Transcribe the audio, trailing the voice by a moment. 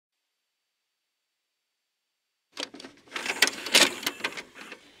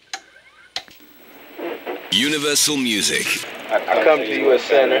Universal Music. I come to you a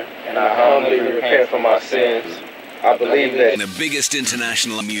sinner, and I humbly repent for my sins. I believe that The biggest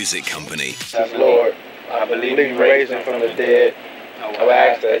international music company. Jesus, Lord, I believe you raised him from the dead. I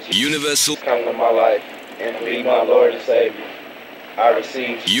ask that you Universal. come to my life and be my Lord and Savior. I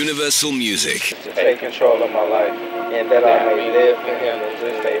receive you Universal Music. to take control of my life, and that I may live for him from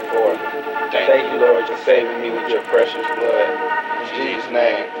this day forth. Thank you, Lord, for saving me with your precious blood. In Jesus'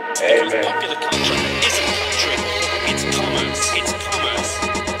 name, amen. Popular culture isn't country, it's commerce. It's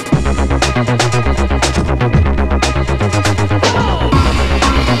commerce.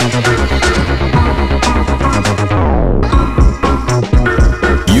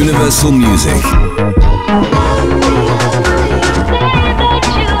 Universal Music.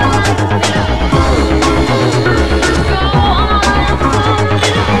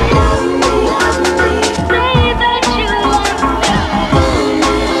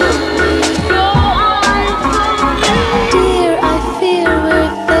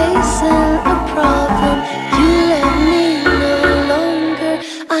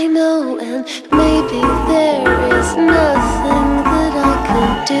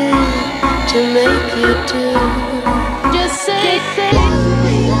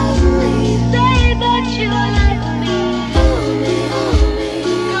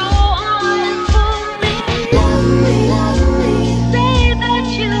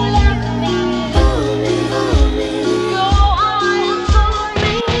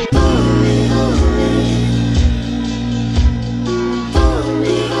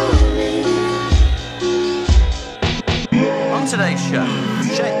 Today's show,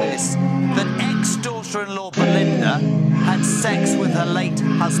 check this, that ex-daughter-in-law Belinda had sex with her late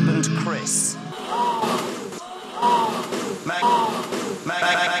husband Chris.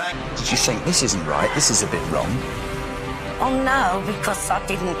 Did you think this isn't right? This is a bit wrong. Oh no, because I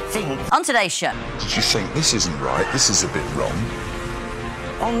didn't think. On today's show. Did you think this isn't right? This is a bit wrong.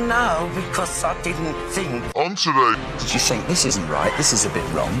 Oh no, because I didn't think. On today. Did you think this isn't right? This is a bit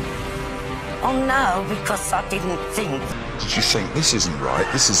wrong. Oh no, because I didn't think. Did you think this isn't right?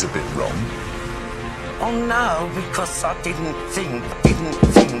 This is a bit wrong. Oh no, because I didn't think.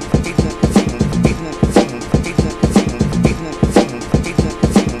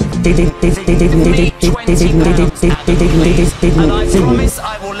 And I promise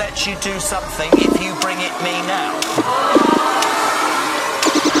I will let you do something if you bring it me now.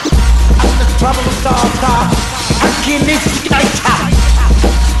 The trouble starts again this night.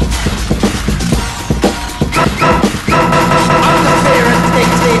 I'm the fear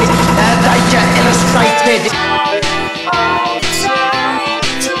addicted, and I get illustrated.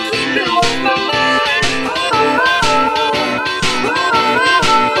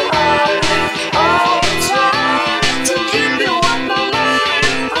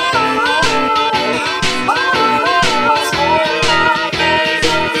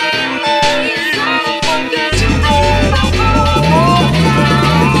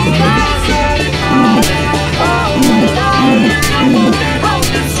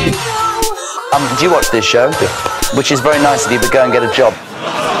 Do you watch this show? Which is very nice of you, but go and get a job.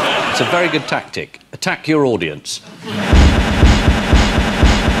 It's a very good tactic. Attack your audience.